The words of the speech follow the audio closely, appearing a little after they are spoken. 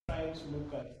trying to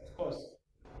look at, of course,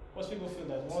 most people feel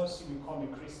that once you become a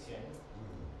Christian,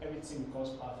 everything becomes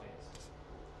perfect.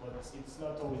 But it's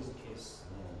not always the case.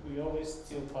 We always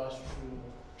still pass through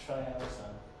trials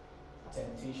and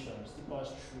temptations, still pass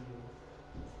through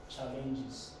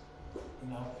challenges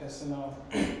in our personal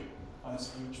and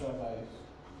spiritual life.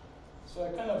 So I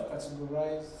kind of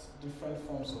categorized different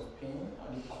forms of pain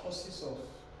and the causes of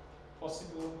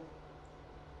possible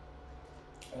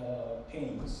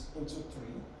pains into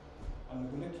three,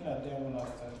 and we'll be looking at them one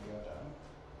after the other.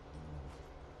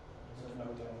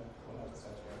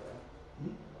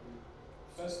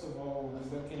 First of all, we'll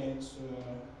be looking into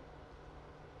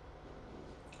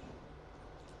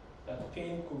that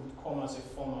pain could come as a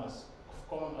form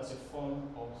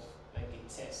of like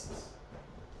a test.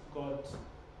 God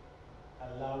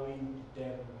allowing the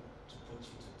devil to put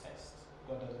you to test.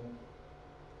 God doesn't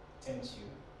tempt you,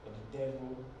 but the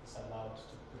devil is allowed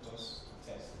to put us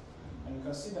to test. And you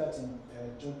can see that in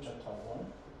Job chapter 1.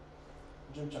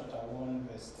 Job chapter 1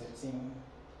 verse 13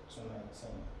 to 19.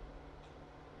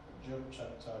 Job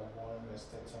chapter 1 verse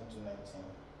 13 to 19.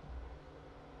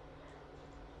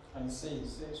 And it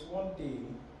says, one day,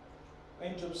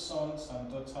 when Job's sons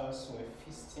and daughters were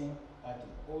feasting at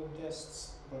the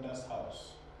oldest brother's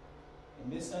house, a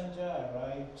messenger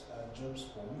arrived at Job's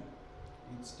home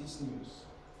with this news.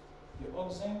 The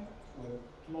oxen were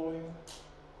plowing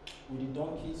with the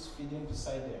donkeys feeding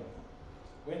beside them.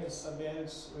 When the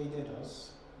Sabeans raided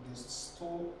us, they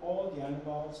stole all the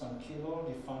animals and killed all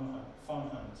the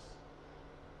farmhands.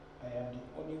 I am the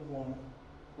only one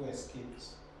who escaped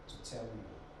to tell you.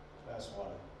 That's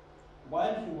one.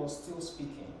 While he was still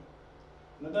speaking,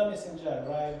 another messenger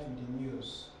arrived with the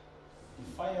news. The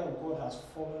fire of God has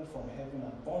fallen from heaven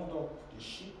and burned up the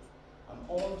sheep, and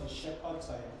all the shepherds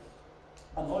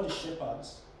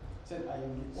said, I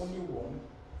am the only one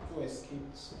who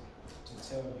escaped to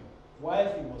tell you.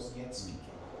 While he was yet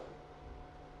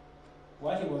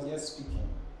speaking,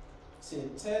 see, a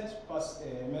third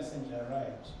messenger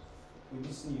arrived with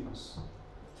this news.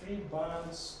 3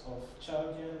 bands of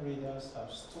Chaldean raiders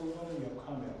have stolen your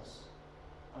camels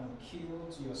and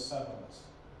killed your servants.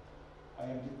 I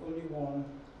am the only one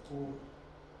who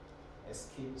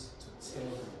escaped to tell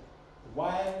you.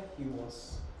 While he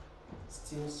was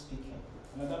still speaking,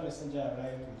 another messenger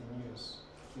arrived with the news.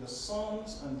 Your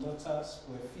sons and daughters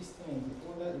were feasting in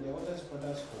the oldest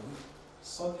brother's home.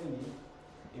 Suddenly,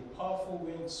 a powerful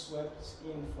wind swept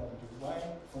in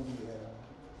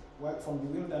from the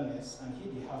wilderness and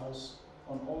hit the house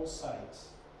on all sides.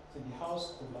 So the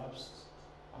house collapsed,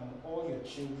 and all your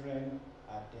children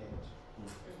are dead.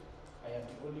 I am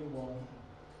the only one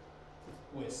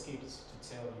who escaped to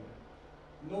tell you.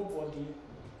 Nobody,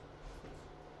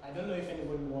 I don't know if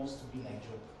anybody wants to be like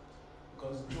Job,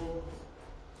 because Job,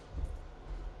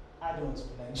 I don't want to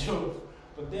be like Job,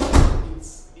 but then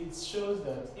it shows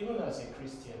that even as a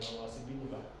Christian or as a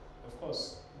believer, of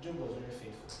course, Job was very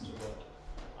faithful to God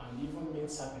and even made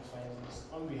sacrifices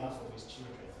on behalf of his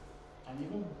children. And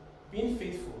even being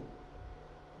faithful,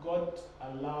 God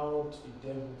allowed the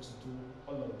devil to do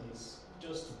all of this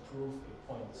just to prove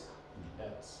a point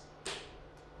that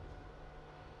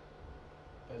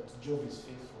Job is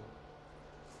faithful.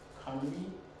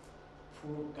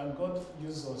 Can God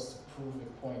use us to prove a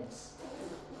point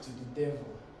to the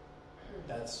devil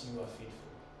that you are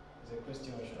faithful? It's a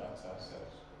question we should ask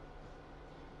ourselves.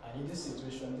 And in this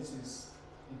situation, this is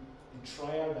the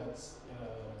trial that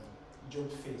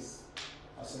Job faced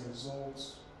as a result,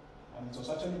 and it was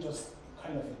actually just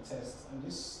kind of a test. And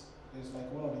this is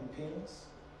like one of the pains,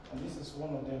 and this is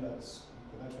one of them that you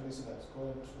could actually see that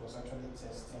God was actually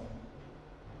testing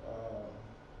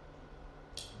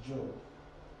Job.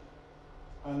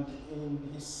 And in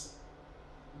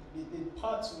the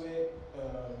part where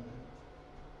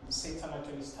Satan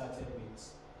actually started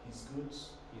with his goods,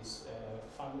 his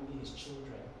family, his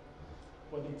children,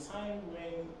 but the time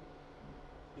when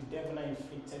the devil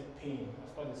inflicted pain,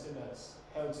 of course they say that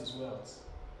health is wealth,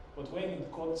 but when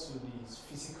it got to his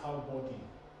physical body,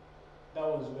 that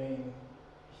was when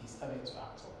he started to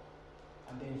act up.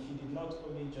 And then he did not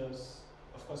only just,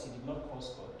 of course he did not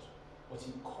curse God, but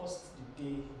he cursed the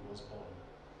day he was born.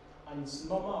 And it's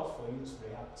normal for you to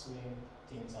react when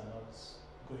things are not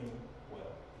going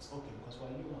well. It's okay because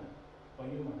we're human.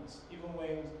 We're humans. Even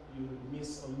when you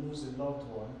miss or lose a loved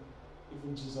one,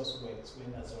 even Jesus wept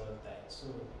when Nazareth died. So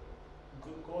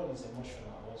God is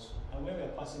emotional also. And when we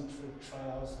are passing through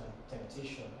trials and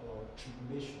temptation or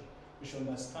tribulation, we should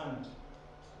understand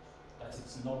that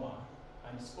it's normal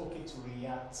and it's okay to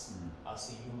react as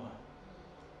a human.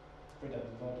 Pray that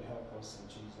the Lord will help us in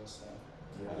Jesus' name.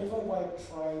 Yeah. And even while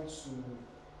trying to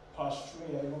pass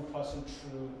through, or even passing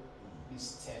through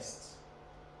this test,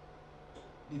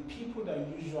 the people that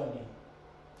usually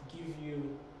give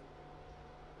you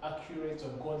accurate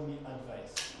or godly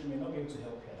advice, they may not be able to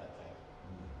help you at that time.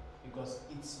 Because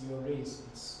it's your race,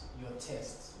 it's your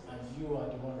test, and you are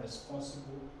the one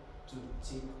responsible to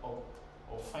take up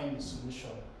or find a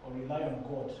solution or rely on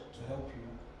God to help you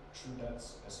through that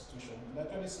situation. You can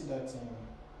actually see that in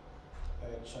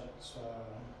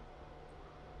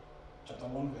chapter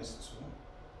 1 verse 2.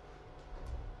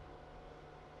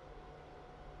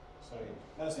 Sorry,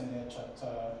 that's in the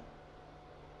chapter,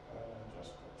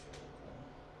 just got here again.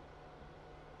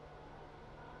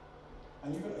 And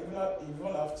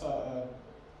even after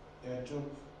Job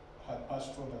had passed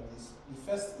through like this, he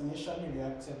first initially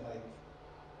reacted like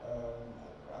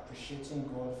appreciating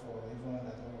God for even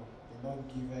that, oh, the Lord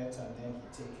give it and then he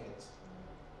take it.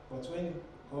 But when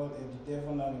God, the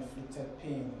devil now inflicted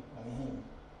pain on him,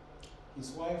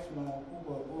 his wife now,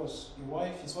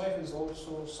 his wife is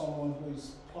also someone who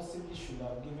is possibly should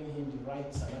have given him the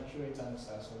right and accurate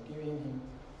answers or giving him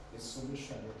a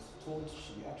solution.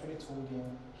 She actually told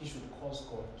him he should curse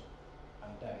God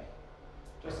and die.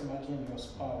 Just imagine your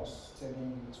spouse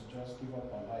telling you to just give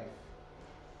up on life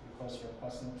because you're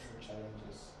passing through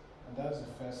challenges. And that's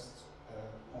the first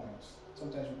point.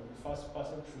 Sometimes you will be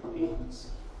passing through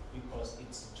pains because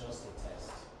it's just a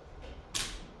test.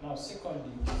 Now,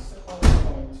 secondly, the second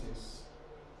point is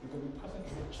you could be passing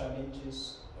through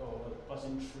challenges or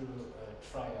passing through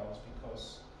trials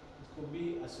because it could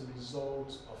be as a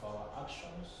result of our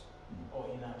actions or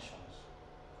inactions.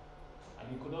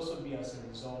 And it could also be as a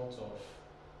result of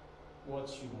what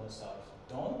you must have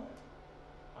done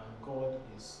and God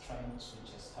is trying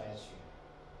to chastise you.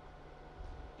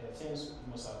 There are things he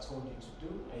must have told you to do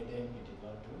and then you did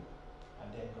not do,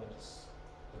 and then God is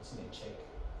putting a check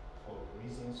for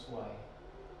reasons why.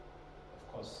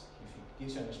 Of course, if he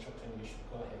gives you an instruction, you should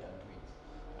go ahead and do it.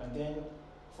 And then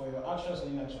for your actions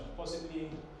and inactions, possibly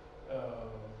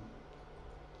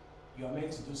you are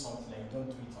meant to do something and you don't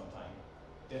do it on time.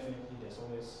 Definitely there's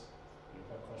always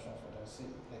repercussion for that. Say,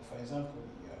 like for example,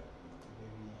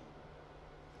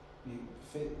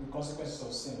 the consequences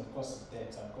of sin, of course, is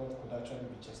death, and God could actually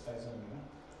be chastising you.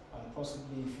 And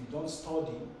possibly if you don't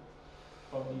study,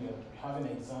 probably you're having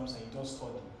exams and you don't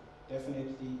study,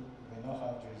 definitely you may not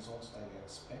have the results that you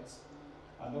expect.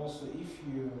 And also if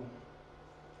you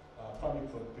are probably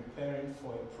preparing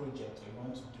for a project or you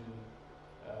want to do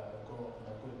go on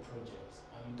a good project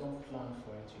and you don't plan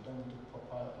for it, you don't do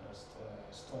proper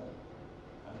study,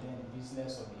 and then the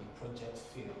business or the project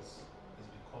fails, is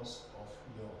because of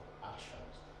your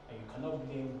actions. And you cannot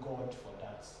blame God for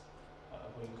that,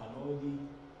 but you can only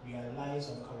realize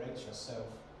and correct yourself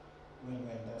when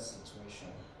you're in that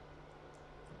situation.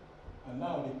 And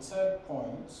now the third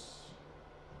point,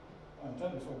 and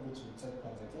just before we go to the third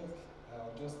point, I think I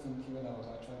was just thinking when I was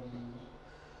actually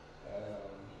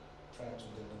trying to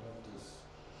develop this.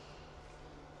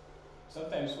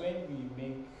 Sometimes when we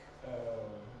make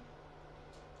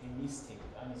a mistake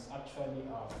and it's actually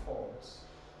our fault,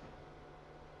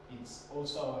 it's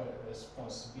also our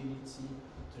responsibility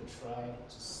to try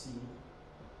to see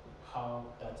how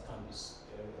that can be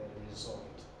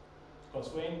resolved. Because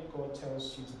when God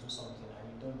tells you to do something and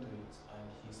you don't do it, and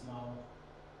he's now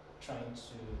trying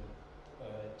to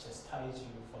chastise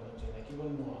you for not doing it, like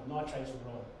even Noah, Noah tried to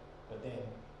run, but then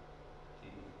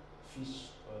the fish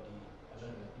or the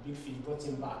big fish brought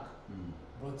him back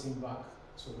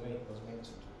to where he was meant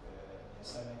to do, the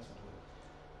assignment to do.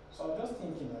 So I'm just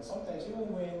thinking that sometimes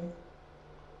even when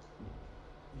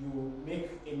you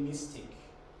make a mistake,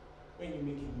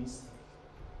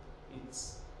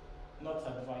 it's not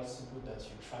advisable that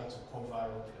you try to cover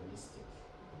up your mistake.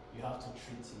 You have to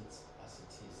treat it as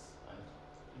it is, and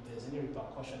if there's any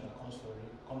repercussion that comes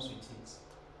with it,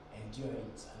 endure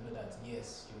it and know that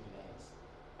yes, you learned.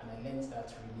 And I learned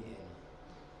that really early.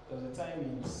 There was a time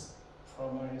in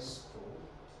primary school,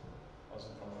 I was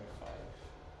in primary 5,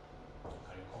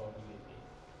 I recall vividly,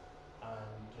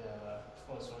 and of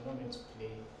course we were not meant to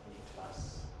play in the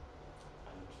class,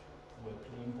 and we were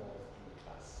playing ball in the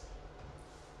class,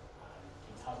 and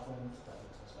it happened that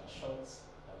it was my shot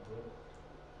that broke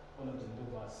one of the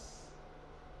louvers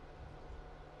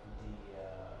in the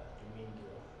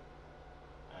window,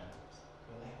 and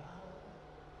we were like,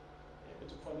 they're going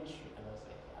to punish you, and I was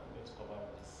like, I'm going to cover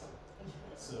this.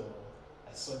 So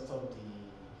I sort of the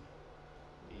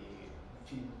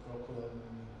broken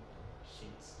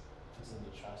sheets, put in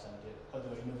the trash, and because they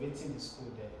were renovating the school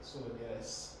there, so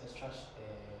there's extra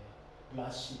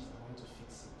glass sheet, and I went to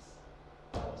fix it.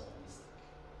 That was a mistake.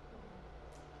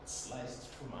 It sliced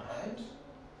through my hand.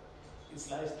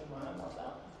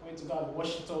 I went to go and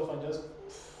wash it off and just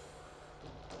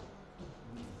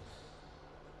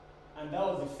And that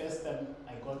was the first time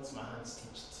I got my hand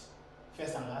stitched.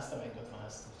 First and last time I got my hand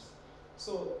stitched.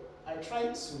 So I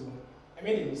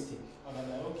made a mistake. And I'm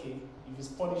like, okay, if it's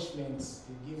punishment,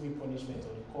 they give me punishment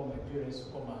or they call my parents to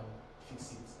come and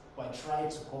fix it. But I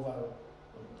tried to cover up,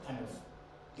 kind of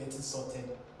get it sorted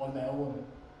on my own.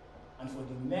 And for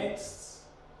the next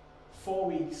 4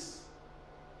 weeks,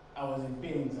 I was in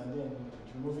pains, and then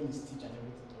removing the stitch and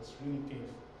everything, it was really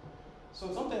painful.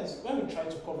 So sometimes when we try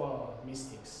to cover our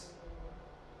mistakes,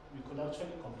 we could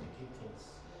actually complicate things.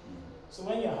 So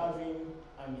when you're having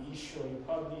an issue, you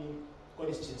probably God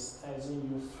is chastising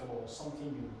you for something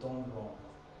you've done wrong.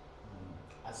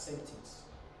 Accept it.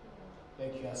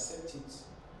 Like you accept it,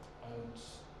 and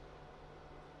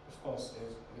of course,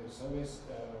 there's always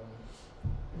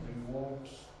reward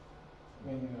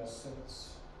when you accept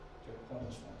your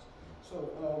punishment. So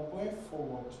going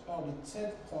forward, now the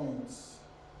third point,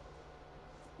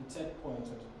 or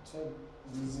the third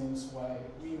reasons why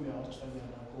we may actually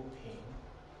undergo pain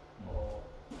or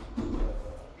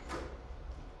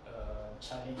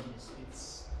challenges, it's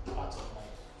part of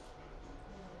life.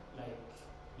 Like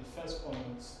the first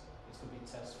point, it could be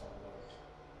test from God.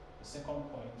 The second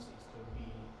point, it could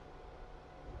be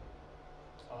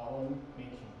our own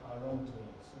making, our own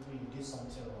doing. So maybe you did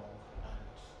something wrong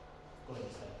and God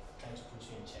is like trying to put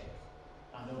you in check.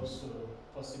 And also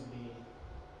possibly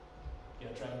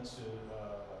you're trying to,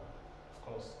 of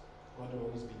course, God will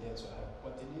always be there to help.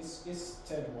 But in this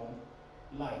third one,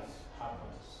 life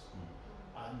happens.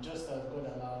 And just as God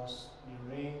allows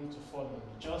the rain to fall on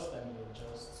the just and the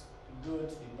unjust, the good,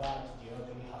 the bad, the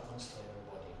ugly happens to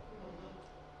everybody.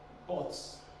 But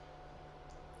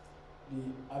the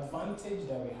advantage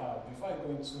that we have, before I go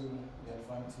into the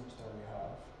advantage that we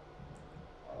have,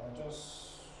 I'll just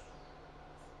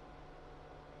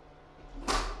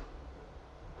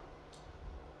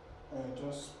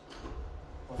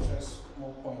address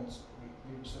more points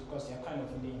because they're kind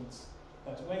of linked.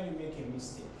 That when you make a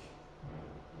mistake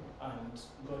and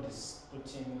God is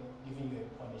giving you a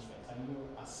punishment and you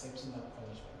accepting that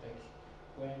punishment, like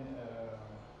when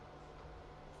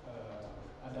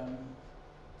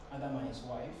Adam and his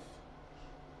wife,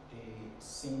 they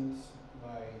sinned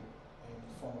in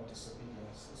the form of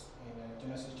disobedience. In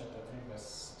Genesis chapter 3,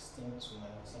 verse 16 to 19,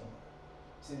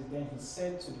 it says, "Then he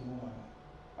said to the woman,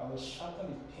 I will sharpen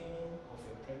the pain of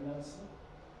your pregnancy,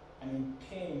 and in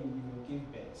pain you will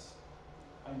give birth,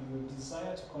 and you will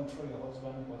desire to control your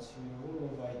husband, but he will rule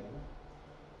over you.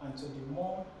 And to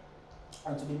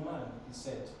the man, he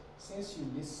said, since you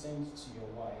listened to your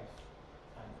wife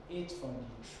and ate from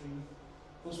the tree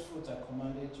whose fruit I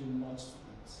commanded you not to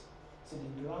eat, so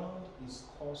the ground is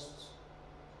cursed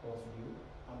of you,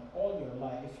 and all your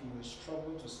life you will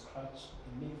struggle to scratch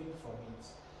a living from it.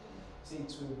 So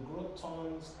it will grow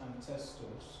thorns and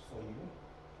thistles for you,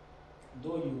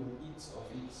 though you will eat of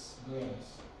its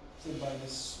grains. So by the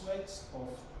sweat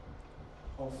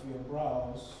of your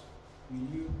brows will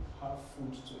you have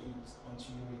food to eat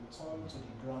until you return to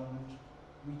the ground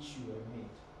which you were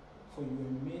made. For you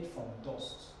were made from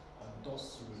dust, and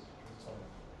dust you will return."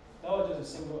 That was just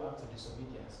a simple act of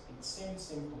disobedience. It seemed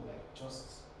simple, like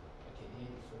just okay, the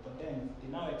day before. But then they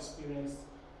now experienced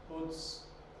both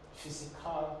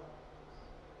physical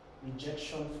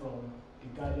rejection from the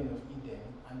Garden of Eden,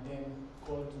 and then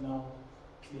God now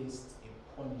placed a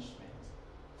punishment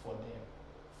for them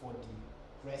for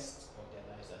the rest of their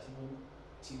lives. That even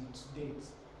till to date,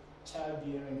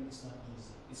 childbearing is not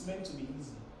easy. It's meant to be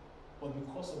easy, but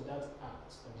because of that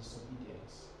act of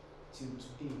disobedience, till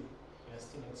today, we are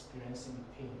still experiencing the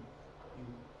pain. You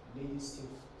ladies still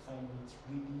find it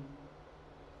really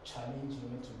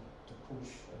challenging to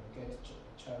push and get a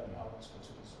child out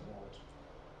into this world.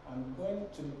 I'm going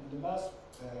to the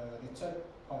third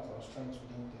part I was trying to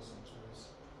link this into is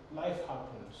life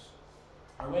happens.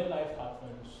 And when life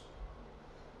happens,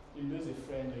 you lose a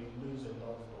friend or you lose a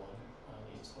loved one, and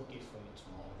it's okay for you to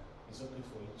mourn. It's okay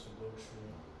for you to go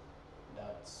through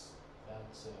that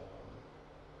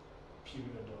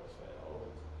period of, oh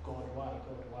God, why?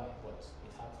 But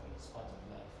it happens, it's part of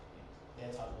life.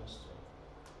 Death happens to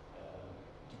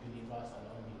the believers and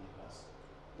unbelievers.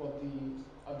 But the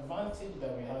advantage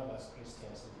that we have as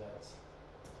Christians is that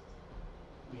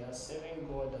we are serving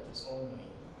God that is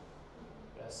all-knowing.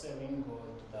 We are serving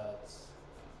God that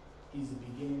He's the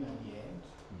beginning and the end.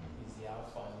 He's the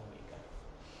Alpha and Omega.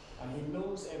 And He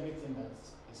knows everything that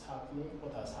is happening,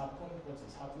 what has happened, what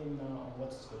is happening now, and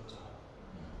what is going to happen.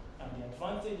 And the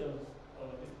advantage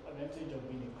of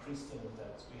being a Christian is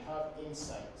that we have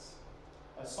insights.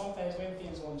 That sometimes when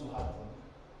things want to happen,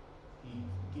 He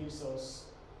gives us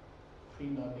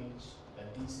pre-knowledge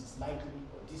that this is likely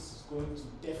or this is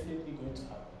definitely going to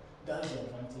happen. That's the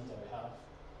advantage that we have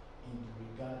in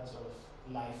regards of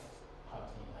life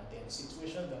happening, and then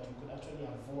situations that you could actually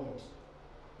avoid.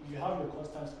 If you have a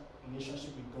constant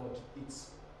relationship with God,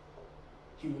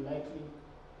 He will likely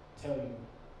tell you.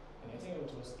 And I think it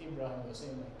was Abraham was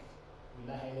saying like, will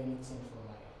I hide anything from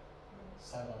my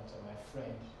servant or my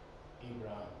friend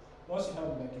Abraham? Once you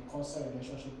have like a constant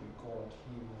relationship with God,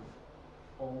 He will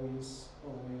always.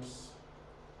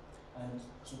 And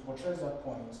to portray that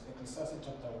point, Ecclesiastes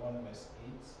chapter 1 verse 8,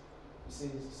 it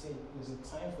says, there's a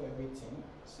time for everything.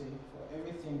 Say, for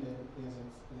everything there's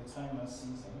a time and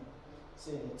season.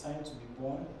 Say, a time to be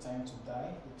born, a time to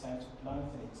die, a time to plant,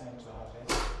 and a time to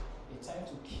harvest, a time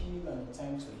to kill and a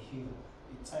time to heal,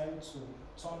 a time to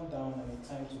turn down and a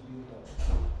time to build up,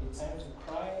 a time to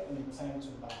cry and a time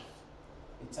to laugh,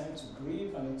 a time to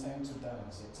grieve and a time to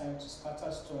dance, a time to scatter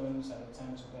stones and a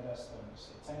time to gather stones,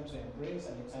 a time to embrace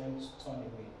and a time to turn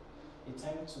away, a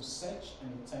time to search and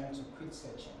a time to quit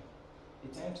searching, a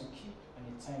time to keep and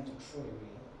a time to throw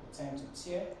away, a time to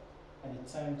tear and a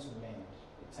time to mend,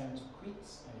 a time to quit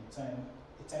and a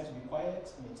time to be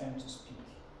quiet and a time to speak,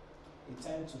 a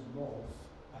time to love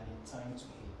and a time to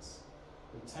hate,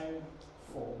 a time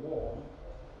for war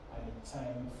and a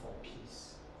time for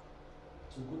peace.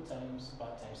 So good times,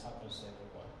 bad times happens to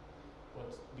everyone.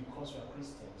 But because we are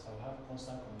Christians and we have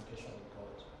constant communication with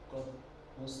God, God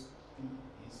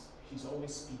He's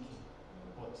always speaking.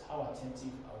 But how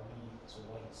attentive are we to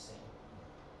what He's saying?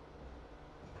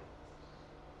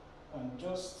 And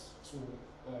just to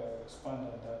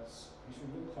expand on that, if you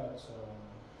look at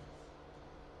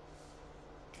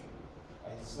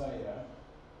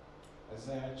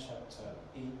Isaiah chapter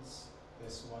 8,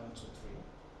 verse 1 to 3.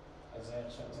 Isaiah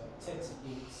chapter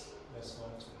 38, verse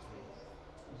 1 to 3.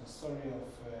 It's the story of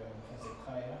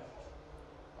Hezekiah.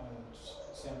 And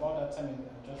see, about that time,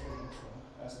 I'm just reading through.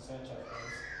 That's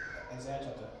Isaiah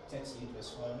chapter 38,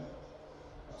 verse 1.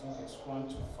 I think it's 1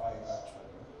 to 5,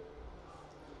 actually.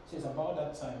 It says, about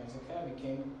that time, Hezekiah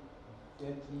became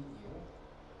deathly ill,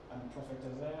 and Prophet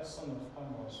Isaiah, son of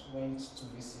Amos, went to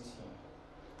visit him.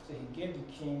 So he gave the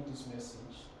king this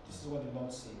message. This is what the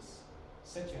Lord says.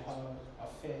 Set your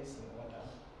affairs in order,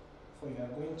 for you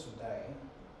are going to die.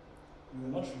 You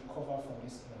will not recover from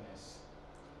this illness.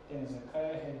 Then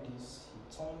Hezekiah heard this. He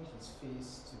turned his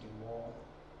face to the wall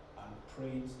and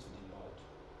prayed to the Lord.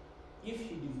 If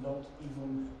he did not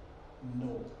even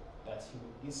know that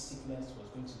this sickness was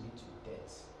going to lead to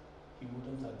death, he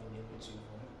wouldn't have been able to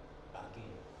even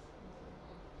bargain.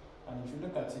 And if you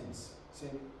look at it,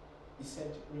 he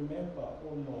said, remember,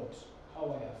 O Lord,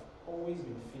 how I have always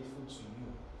been faithful to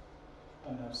you,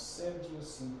 and have served you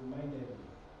single-mindedly,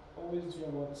 always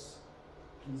doing what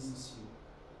pleases you.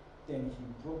 Then he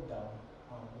broke down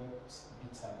and wept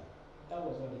bitterly. That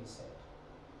was what he said.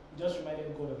 He just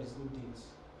reminded God of his good deeds.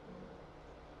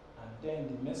 And then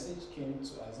the message came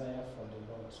to Isaiah from the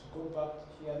Lord. Go back.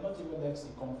 He had not even left the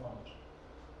compound.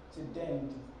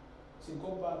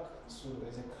 Go back to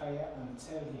Hezekiah and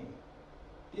tell him,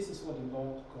 this is what the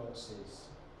Lord God says.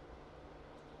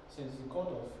 Says, the God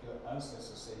of your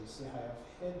ancestors says, I have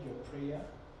heard your prayer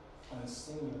and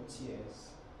seen your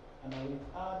tears, and I will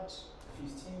add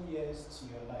 15 years to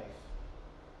your life.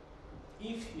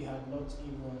 If you had not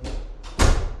even,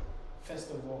 first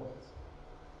of all,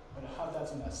 when I have that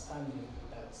understanding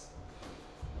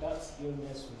that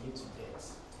illness will lead to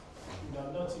death, you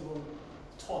have not even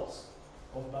thought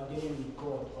of bargaining with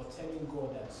God or telling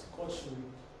God that God should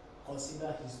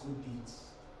consider his good deeds.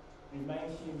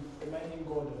 Reminding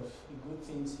God of the good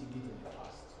things he did in the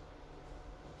past.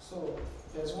 So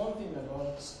there's one thing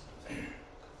about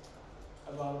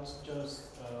just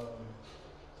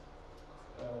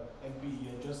every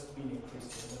year just being a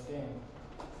Christian, but then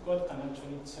God can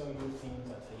actually tell you things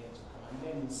that are yet to come, and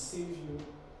then He save you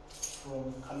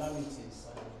from calamities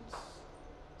and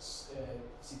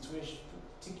situations.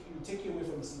 Take you away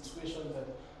from situations that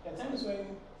there are times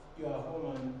when you are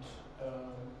home and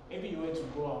maybe you want to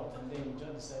go out and then you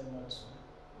just decide not to,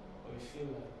 or you feel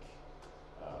like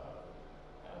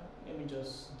let me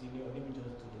just delay, or let me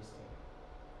just do this thing.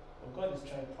 But God is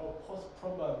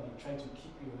probably trying to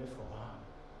keep you away from harm.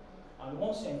 And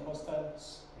once you're in constant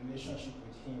relationship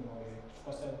with Him, or you're in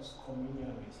constant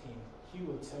communion with Him, He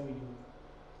will tell you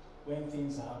when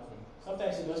things are happening.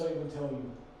 Sometimes He doesn't even tell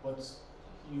you, but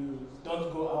you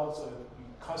don't go out or you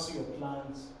cancel your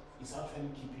plans. It's actually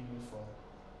keeping you from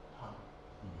harm.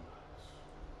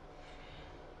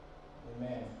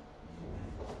 Amen.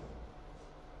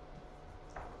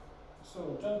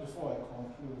 So just before I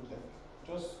conclude,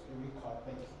 just a recap,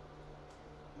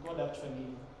 God actually,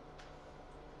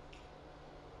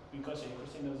 because you're a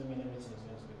Christian doesn't mean everything is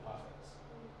going to be perfect.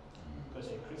 because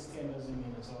you're a Christian doesn't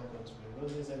mean it's all going to be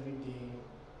roses every day,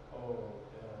 or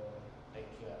like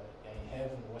you're in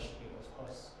heaven worshiping. Of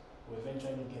course, we'll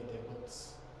eventually get there, but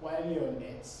while you're on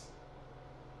earth,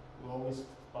 we always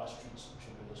pass through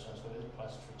tribulations, we always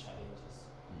pass through challenges.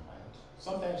 And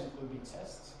sometimes it could be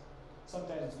tests,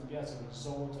 sometimes it could be as a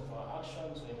result of our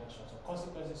actions or inactions, or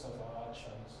consequences of our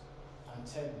actions, and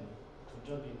thirdly, it could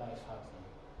just be life happening.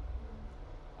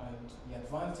 And the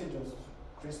advantage of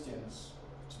Christians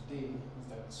today is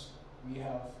that we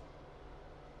are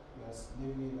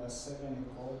living a second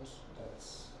code that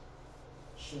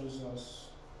shows us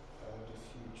the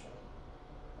future.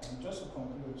 And just to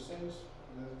conclude, it says,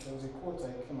 there was a quote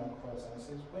I came across, and it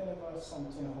says, whenever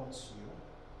something hurts you,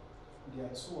 there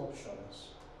are two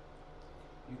options.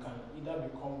 You can either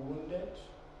become wounded,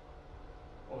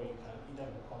 or you can either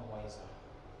become wiser.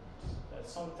 That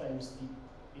sometimes the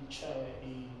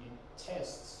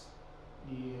tests,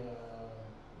 the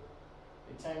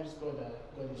times God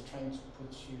is trying to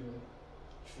put you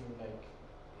through like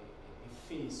a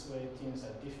phase where things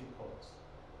are difficult.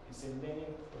 It's a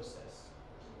learning process.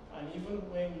 And even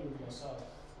when you yourself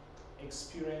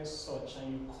experience such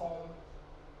and you come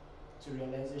to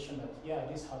realization that, yeah,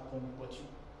 this happened, but you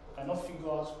cannot figure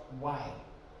out why.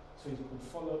 So it could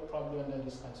follow probably under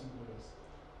these categories.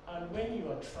 And when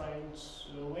you are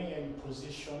when you're in a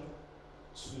position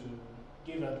to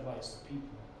give advice to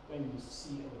people, when you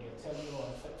see or they're telling you, oh,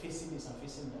 I'm facing this, I'm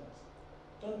facing that,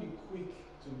 don't be quick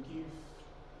to give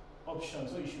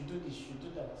options. Oh, you should do this, you should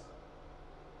do that.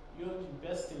 The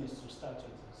best thing is to start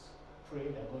with this. Pray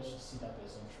that God should see that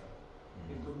person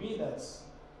through. It could be that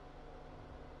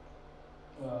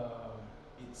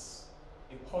it's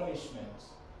a punishment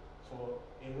for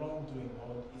a wrongdoing,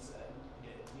 or it's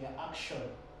their action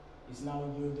is now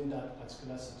yielding that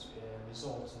particular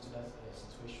result into that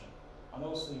situation. And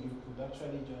also you could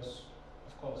actually just,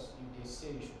 of course, if they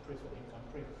say you should pray for them, you can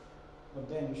pray. But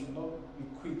then you should not be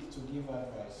quick to give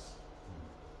advice.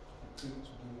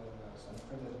 And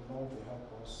pray that the Lord will help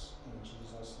us in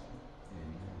Jesus' name.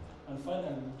 Amen. And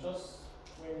finally, just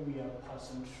when we are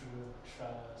passing through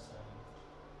trials and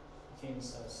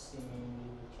things are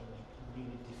seemingly looking like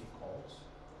really difficult,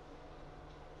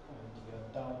 and you're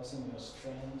doubting your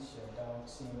strength, you're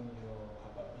doubting your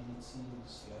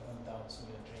capabilities, you're even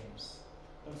doubting your dreams,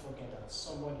 don't forget that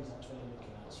somebody is actually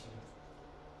looking at you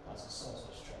as a source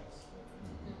of strength.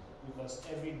 Because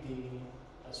every day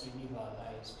as we live our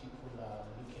lives, people are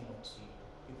looking up to you.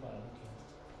 People are looking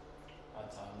at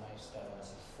our lifestyle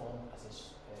as a form, as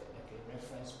like a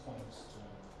reference point to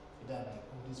either like,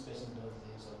 oh, this person does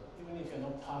this, or even if you're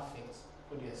not perfect,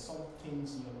 but there are some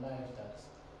things in your life that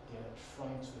they are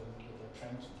trying to emulate, they're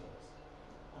trying to get.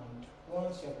 And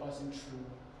once you're passing through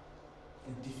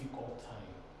a difficult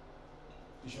time,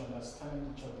 you should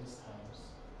understand each of these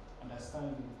times,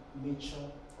 understand the nature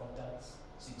of that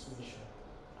situation,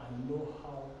 and know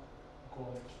how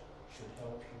God should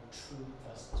help you through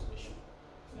that situation.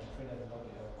 And I pray that the Lord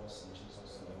will help us in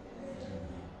Jesus' name.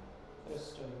 Amen.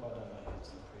 Let's just bow down our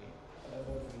heads and pray.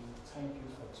 Father, we thank you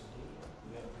for today.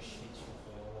 We appreciate you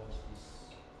for your word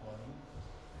this morning.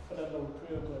 Father, Lord, we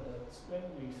pray, oh God, that when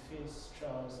we face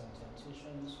trials and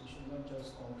temptations, we should not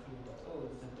just conclude that, oh,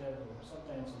 it's the devil.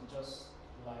 Sometimes it's just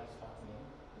life happening.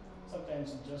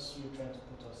 Sometimes it's just you trying to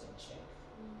put us in check.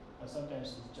 And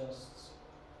sometimes it's just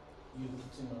you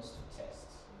putting us to test.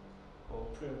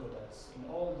 But pray, God, that in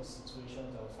all the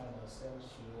situations that we find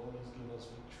ourselves, you always give us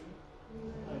victory.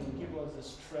 And you give us the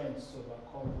strength to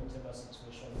overcome whatever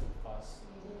situation we find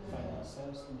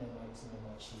ourselves in the mighty name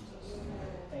of Jesus.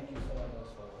 Thank you, Father, Lord,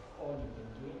 for all you've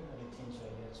been doing and the things you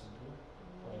are here to do.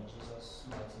 For in Jesus'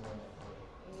 mighty name I pray.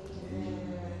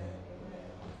 Amen.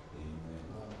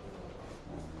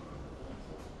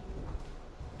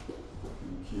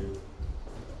 Thank you.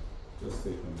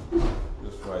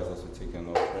 Just rise as we take an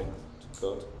offering to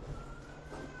God.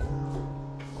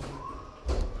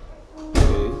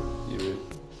 Okay, you ready?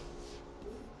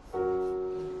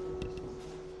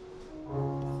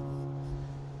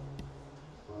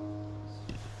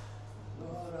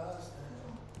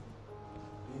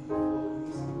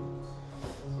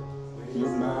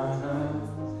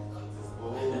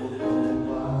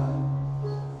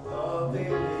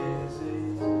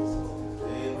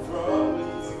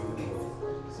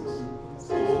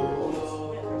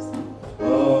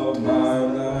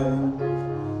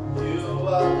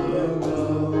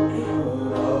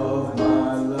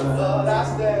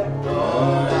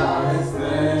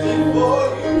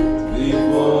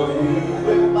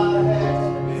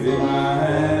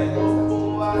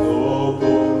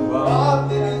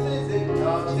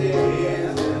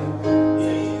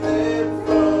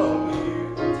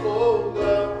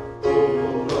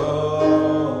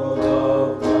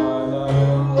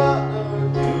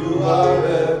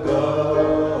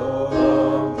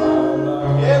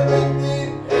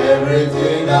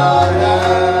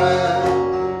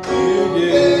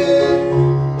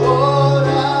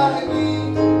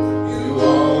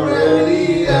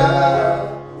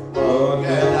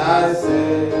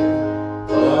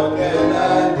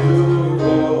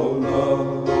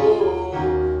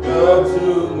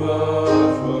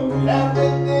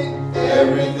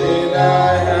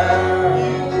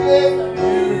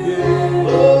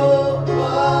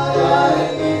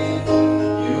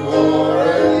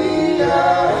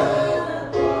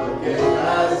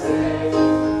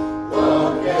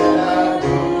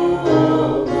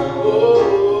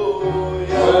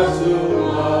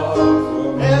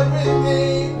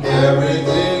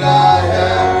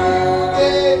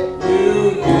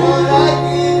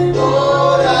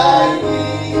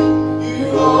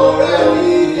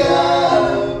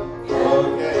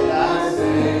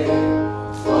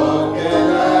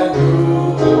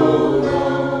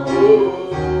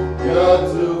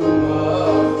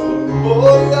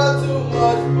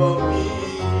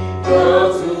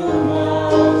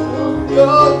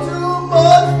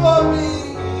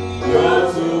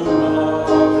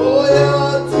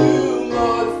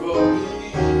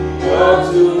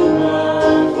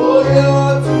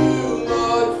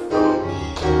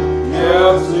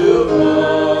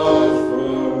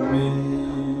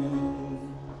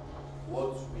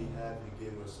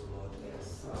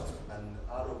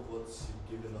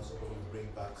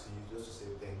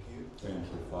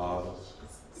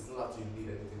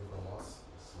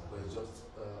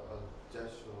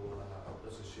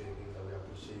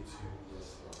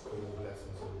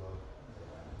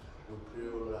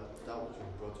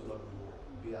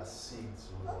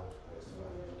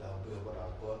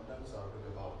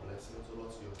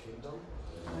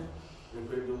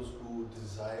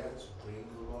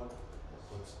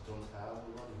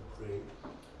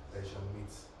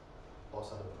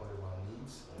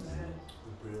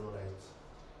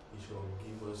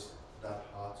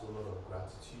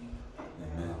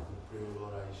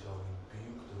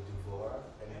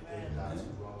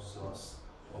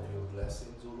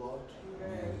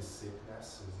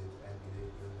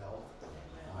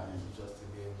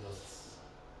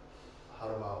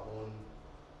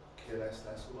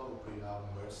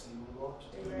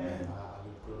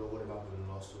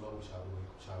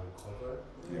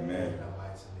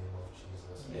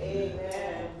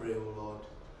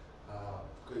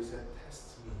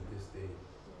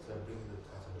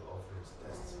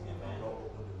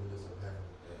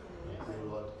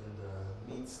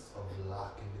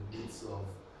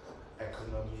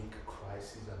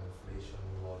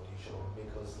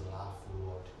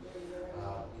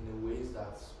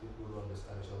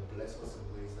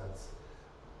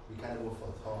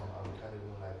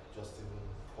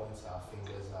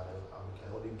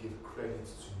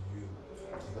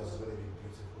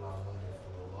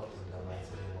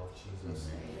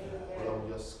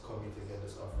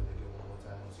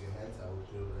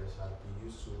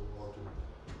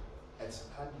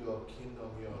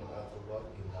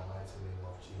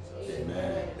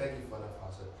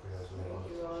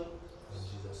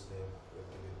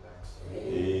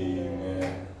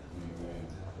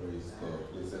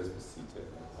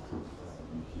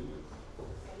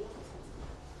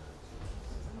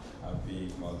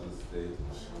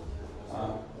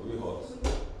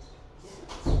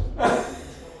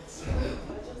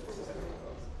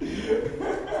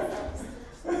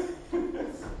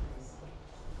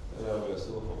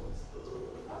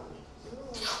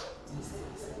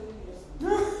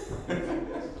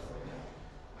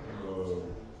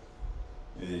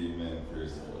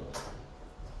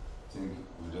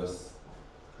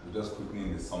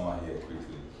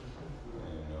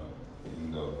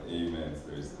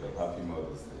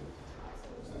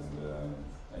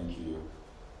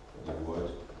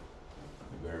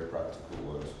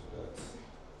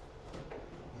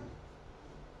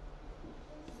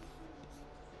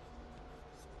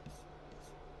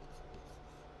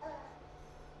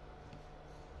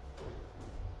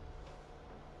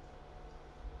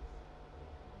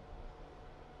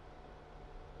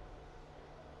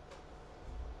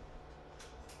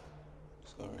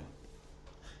 Sorry.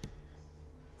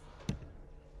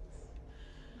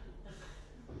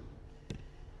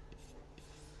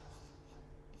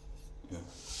 Yeah.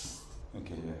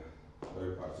 Okay, yeah.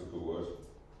 Very practical word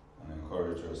and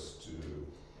encourage us to,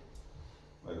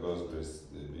 by God's grace,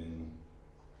 they've been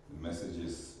the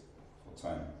messages for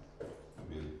time.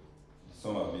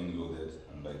 Some have been loaded,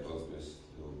 and by God's grace,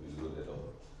 they will be loaded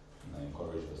up. And I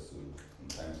encourage us to, from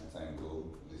time to time, go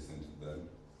listen to them,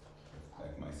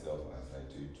 like myself, as I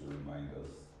do, to remind us.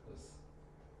 Because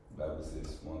the Bible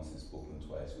says, once it's spoken,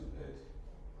 twice we've heard.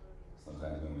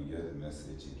 Sometimes when we get the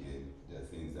message again, there are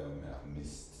things that we may have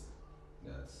missed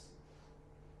that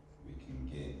we can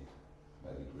gain by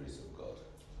the grace of God.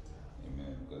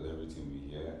 Amen. Because everything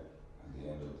we hear at the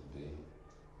end of the day,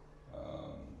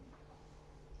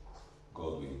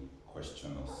 God will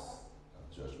question us at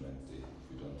Judgment Day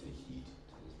if we don't take heed.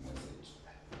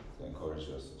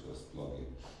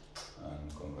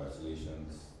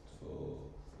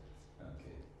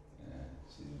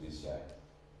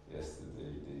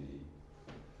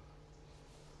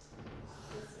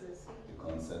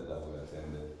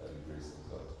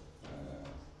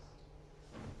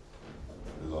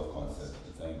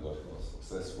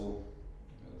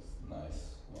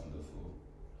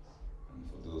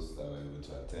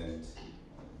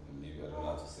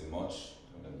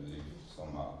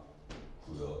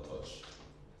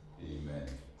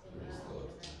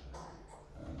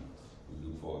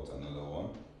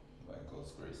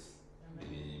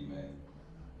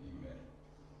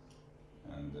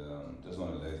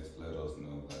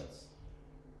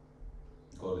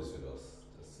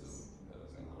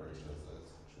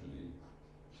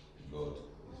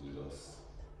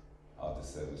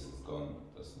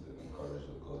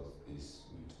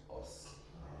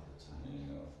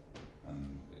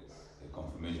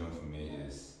 confirmation for me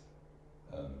is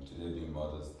today being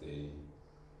Mother's Day.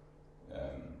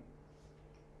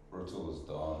 Rota was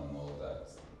done and all that.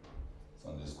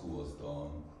 Sunday school was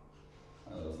done.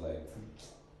 And I was like,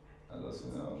 I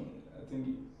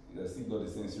think I still got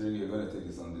the sense, really, you're going to take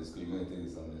this Sunday school, you're going to take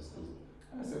this Sunday school.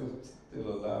 I said,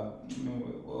 Lola,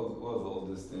 what's all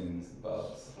these things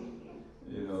about?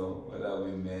 Whether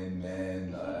we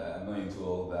men, I'm not into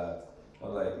all that. I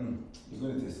was like, you're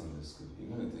going to take Sunday school,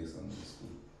 you're going to take Sunday school.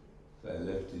 So I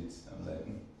left it. I'm like,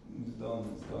 it's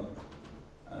done.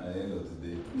 And at the end of the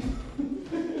day,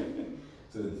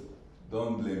 so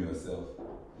don't blame yourself.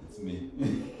 It's me.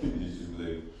 You should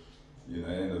blame. At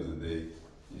the end of the day,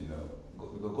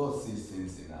 because God sees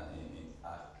things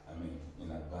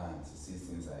in advance. He sees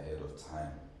things ahead of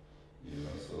time.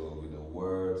 So with the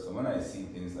word, so when I see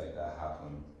things like that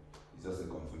happen, it's just a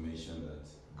confirmation that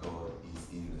God is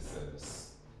in the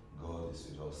service. God is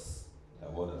with us.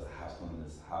 That what has happened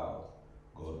is how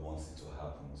God wants it to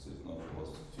happen. So it's not for us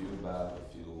to feel bad or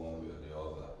feel one way or the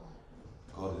other.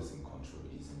 God is in control.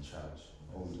 He's in charge.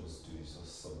 All we just do is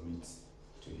just submit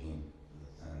to Him,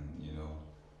 and He will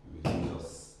lead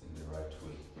us in the right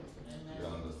way. You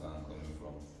understand where I'm coming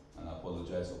from? And I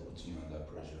apologize for putting you under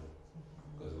pressure,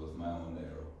 because it was my own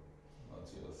error, not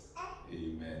yours.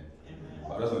 Amen.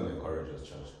 But I just want to encourage us,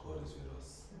 church. God is with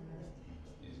us.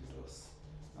 He's with us.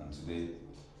 And today,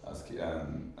 as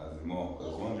the more, I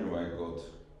was wondering why God.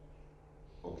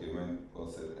 When God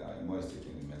said, Mo is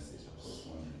taking the message, I was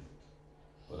wondering.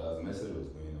 But as the message was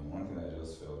going on, one thing I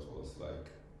just felt was like,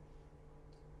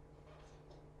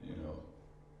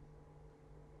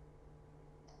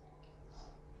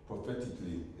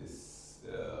 prophetically, it's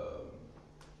a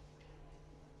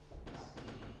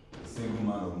single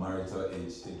man of marital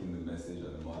age taking the message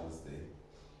on the Mother's Day.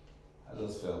 I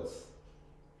just felt,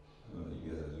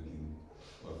 you guys are looking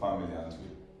for a family, aren't we?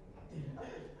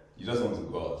 You just want to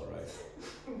go out, right?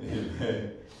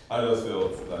 Amen. I just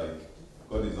felt like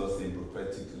God is just saying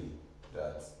prophetically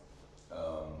that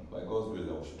by God's grace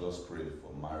that we should just pray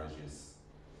for marriages.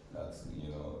 That,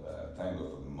 thank God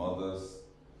for the mothers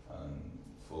and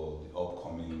for the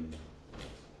upcoming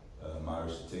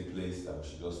marriage to take place, that we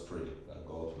should just pray that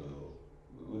God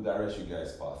will direct you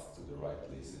guys path to the right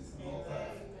places and all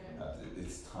that. That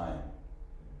it's time.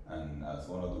 And as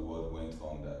one of the words went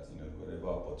on, that whatever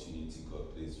opportunity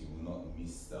God places, you will not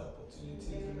miss the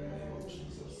opportunity in the name of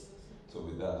Jesus. So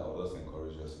with that, I would just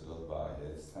encourage us to just bow our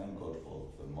heads. Thank God for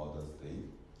the Mother's Day.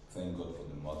 Thank God for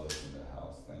the mothers in the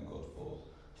house. Thank God for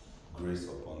grace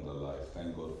upon the life.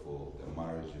 Thank God for the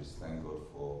marriages. Thank God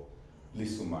for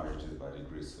little marriages by the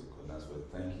grace of God. That's we're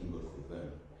thanking God for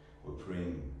them. We're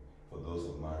praying for those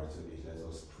of marital age. Let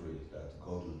us pray that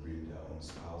God will bring their own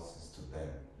spouses to them.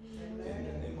 In the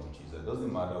name of Jesus. It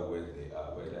doesn't matter where they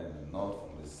are, whether in the north,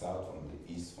 from the south, from the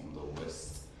east, from the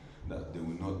west, that they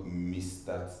will not miss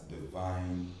that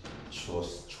divine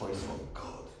choice of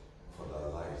God for their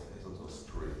lives. Let us just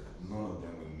pray. None of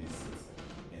them will miss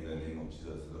it. In the name of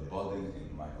Jesus. The burden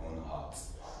in my own heart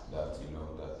that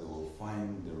that they will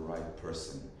find the right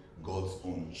person, God's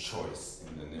own choice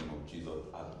in the name of Jesus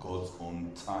at God's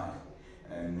own time,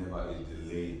 and never a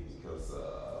delay, because I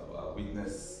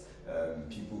witness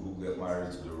people who get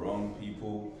married to the wrong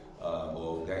people,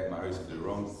 or get married to the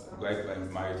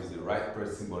right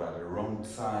person, but at the wrong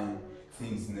time.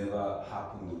 Things never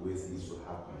happen the way things should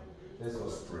happen. Let's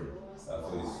just pray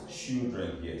for His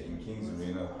children here in Kings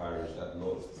Arena Parish, that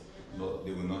Lord,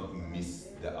 they will not miss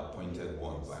the appointed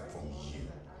ones from you.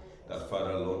 That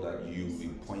Father, Lord, that you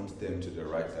will point them to the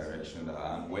right direction.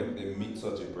 And when they meet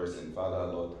such a person, Father,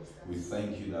 Lord, we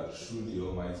thank you that truly,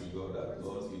 Almighty God, that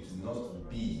Lord, it will not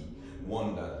be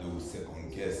one that they will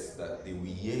second guess, that they will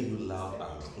hear you loud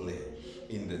and clear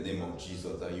in the name of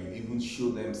Jesus, that you even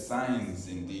show them signs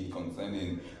indeed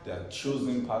concerning their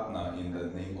chosen partner in the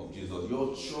name of Jesus,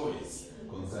 your choice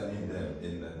concerning them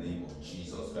in the name of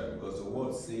Jesus Christ, because the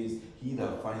word says, he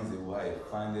that finds a wife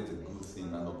findeth a good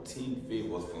thing and obtain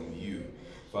favors from you.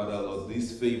 Father, Lord,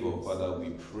 this favor, Father,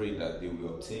 we pray that they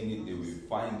will obtain it, they will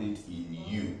find it in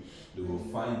you. They will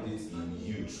find it in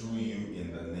you, through you,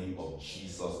 in the name of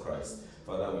Jesus Christ.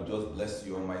 Father, we just bless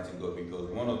you, Almighty God, because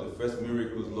one of the first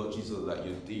miracles, Lord Jesus, that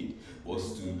you did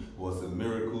was a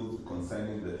miracle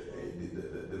concerning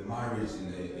the marriage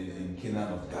in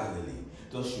Canaan of Galilee.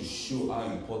 Just to show how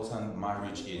important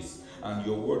marriage is. And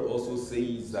your word also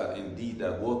says that indeed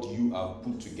that what you have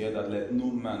put together, let no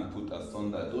man put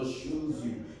asunder.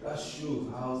 That shows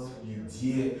how you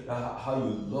how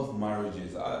you love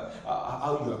marriages,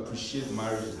 how you appreciate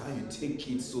marriages, how you take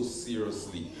it so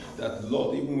seriously. That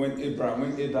Lord, even when Adam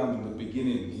in the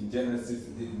beginning in Genesis,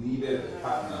 they needed a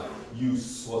partner. you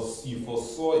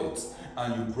foresaw it,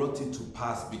 and you brought it to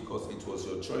pass because it was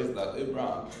your choice that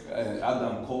Abraham and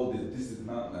Adam called it. This is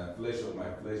not my flesh of my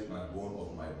flesh, my bone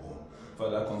of my bone.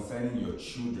 Father, concerning your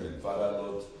children, Father,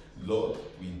 Lord,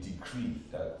 we decree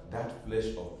that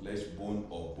flesh of flesh, bone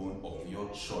of your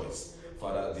choice,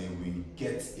 Father, they will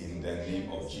get in the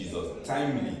name of Jesus.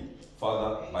 Timely,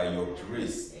 Father, by your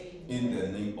grace, in the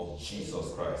name of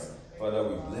Jesus Christ. Father,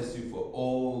 we bless you for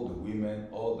all the women,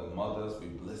 all the mothers. We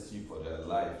bless you for their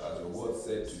life. As your word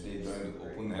said today during the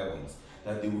open heavens,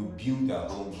 that they will build their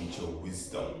home with your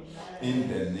wisdom. In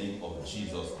the name of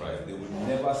Jesus Christ. They will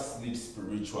never sleep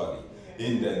spiritually.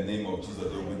 In the name of Jesus.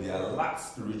 They will be alert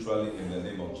spiritually in the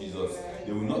name of Jesus.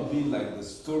 They will not be like the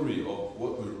story of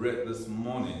what we read this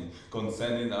morning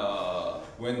concerning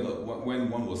when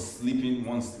one was sleeping,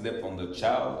 one slept on the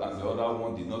child, and the other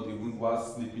one did not even, while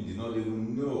sleeping, did not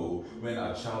even know when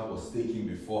a child was taken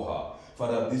before her.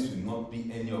 Father, this will not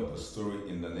be any of the story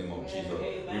in the name of Jesus.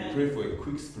 Amen. We pray for a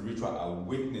quick spiritual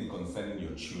awakening concerning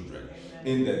your children. Amen.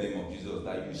 In the name of Jesus,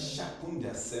 that you sharpen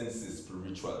their senses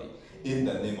spiritually. In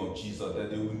the name of Jesus, that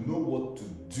they will know what to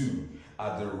do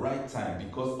at the right time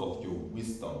because of your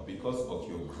wisdom, because of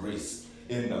your grace.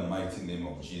 In the mighty name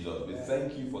of Jesus. We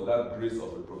thank you for that grace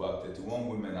of the Proverbs 31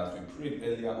 women, as we prayed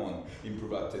earlier on in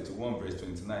Proverbs 31 verse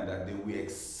 29, that they will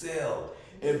excel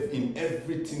in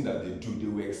everything that they do. They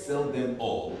will excel them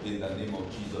all in the name of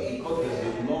Jesus, because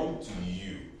they belong to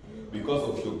you, because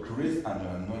of your grace and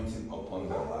your anointing upon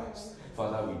their lives.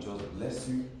 Father, we just bless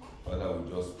you. Father, we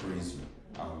just praise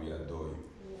you and we adore you.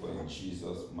 For in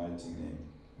Jesus' mighty name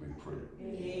we pray.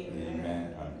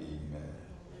 Amen and amen.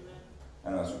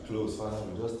 And as we close, Father,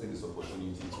 we just take this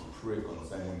opportunity to pray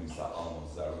concerning Mr.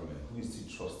 Amos Zarumen, who is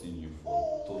still trusting you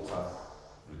for total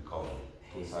recovery,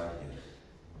 total healing.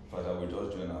 Father, we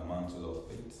just join our mantle of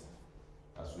faith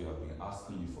as we have been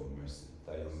asking you for mercy,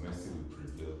 that your mercy will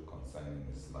prevail concerning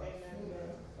his life,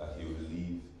 that he will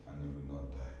live and he will not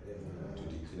die, to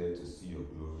declare to see your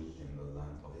glory in the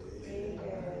land of the living,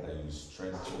 that you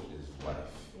strengthen his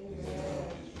wife,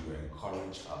 you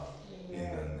encourage her in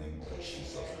the name of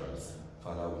Jesus Christ.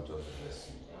 Father, we just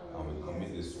bless you, and we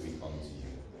commit this week unto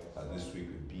you, that this week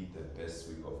will be the best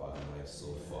week of our lives so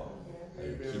far, that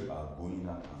you keep our going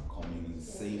out and coming in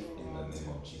safe in the name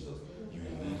of Jesus. You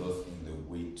will lead us in the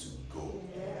way to go.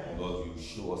 Lord, you will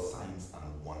show us signs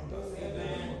and wonders in the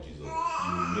name of Jesus.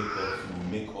 You will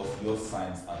make us your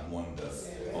signs and wonders,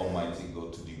 Almighty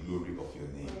God, to the glory of your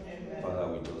name. Father,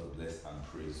 we just bless and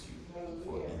praise you,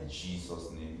 for in Jesus'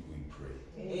 name we pray.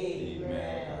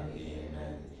 Amen and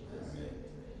amen.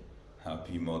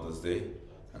 Happy Mother's Day,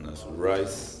 and as we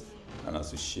rise and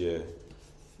as we share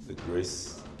the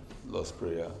grace, Lord's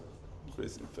Prayer,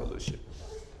 grace and fellowship.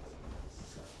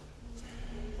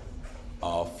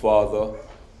 Our Father,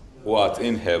 who art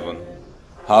in heaven,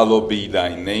 hallowed be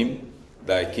thy name.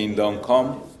 Thy kingdom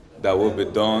come, thy will be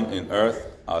done in earth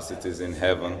as it is in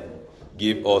heaven.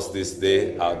 Give us this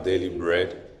day our daily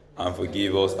bread, and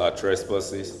forgive us our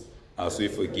trespasses, as we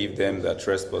forgive them that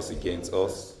trespass against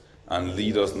us. And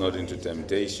lead us not into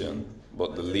temptation,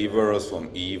 but deliver us from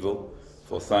evil.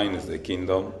 For thine is the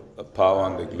kingdom, the power,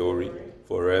 and the glory,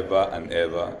 forever and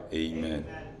ever. Amen.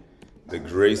 The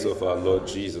grace of our Lord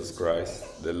Jesus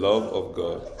Christ, the love of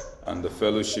God, and the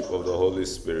fellowship of the Holy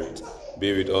Spirit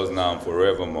be with us now and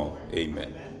forevermore.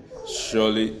 Amen.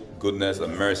 Surely goodness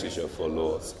and mercy shall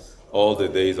follow us all the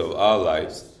days of our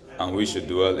lives, and we shall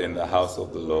dwell in the house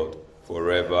of the Lord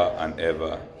forever and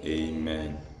ever.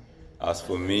 Amen. As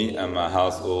for me and my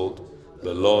household,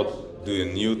 the Lord do a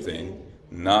new thing.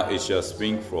 Now it shall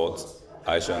spring forth.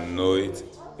 I shall know it.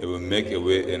 It will make a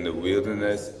way in the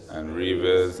wilderness and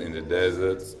rivers in the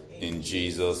deserts. In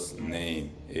Jesus' name,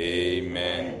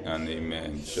 amen and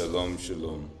amen. Shalom,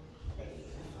 shalom.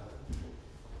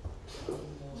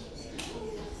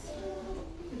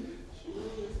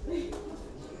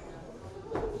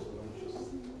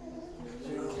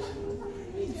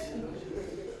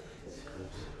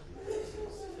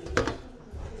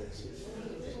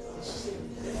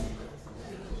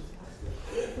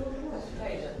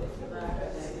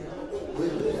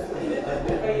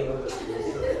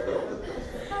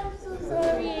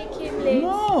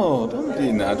 No, don't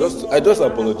be now. I just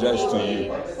apologize to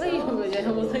you. Why you apologize?